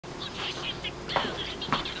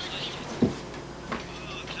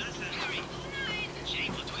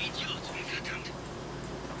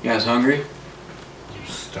You guys hungry? I'm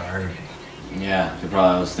starving. Yeah,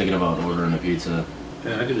 I was thinking about ordering a pizza.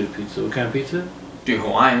 Yeah, I could do pizza. What kind of pizza? Do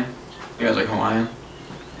Hawaiian. You guys like Hawaiian?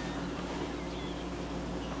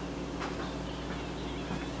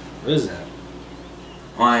 What is that?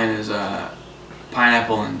 Hawaiian is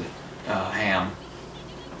pineapple and ham.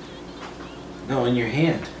 No, in your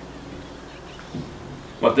hand.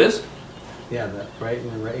 What, this? Yeah, that right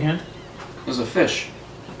in the right hand? This is a fish.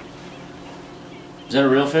 Is that a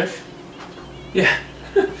real fish? Yeah.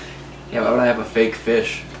 Yeah, why would I have a fake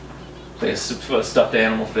fish? Like a stuffed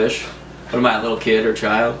animal fish? What am I, a little kid or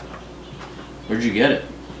child? Where'd you get it?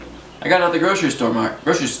 I got it at the grocery store,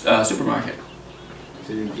 supermarket.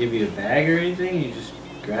 Did it give you a bag or anything? You just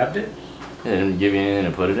grabbed it? They didn't give you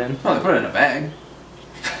anything to put it in? Oh, they put it in a bag.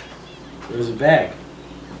 It was a bag.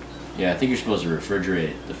 Yeah, I think you're supposed to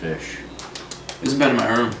refrigerate the fish. This has been in my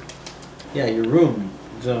room. Yeah, your room.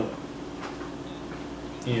 So,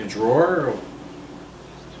 in a drawer? Or?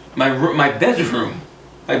 My bedroom.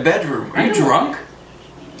 My bedroom. Are you drunk?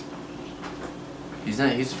 He's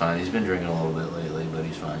not. He's fine. He's been drinking a little bit lately, but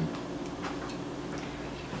he's fine.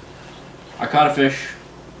 I caught a fish.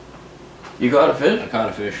 You caught a fish? I caught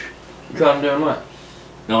a fish. You caught him doing what?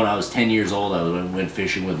 No, when I was 10 years old, I went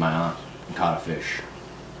fishing with my aunt and caught a fish.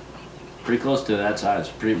 Pretty close to that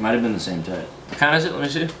size. Might have been the same type. What kind is it? Let me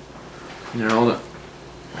see. Here, hold it.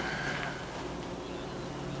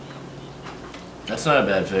 That's not a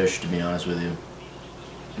bad fish, to be honest with you.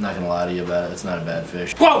 I'm not gonna lie to you about it. That's not a bad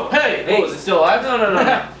fish. Whoa! Hey! Hey! Was it still alive? No, no, no,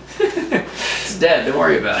 no. It's dead. Don't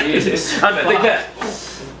worry about it. Jesus. I'm think that.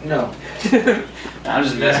 No. I'm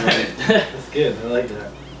just messing with it. That's good. I like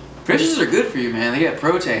that. Fishes are good for you, man. They get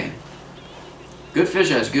protein. Good fish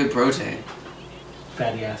has good protein.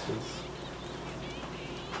 Fatty acids.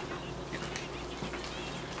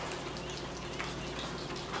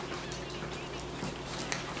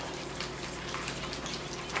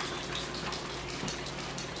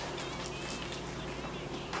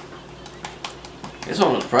 This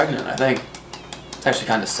one was pregnant, I think. It's actually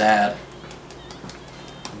kind of sad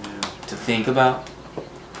to think about.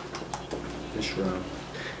 Fish roe.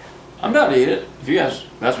 I'm down to eat it. If you guys,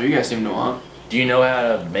 that's what you guys seem to want. Do you know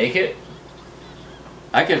how to make it?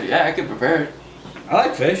 I could prepare it. I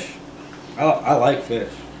like fish. I like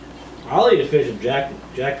fish. I'll eat a fish if Jack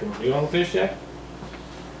wants. You want a fish, Jack?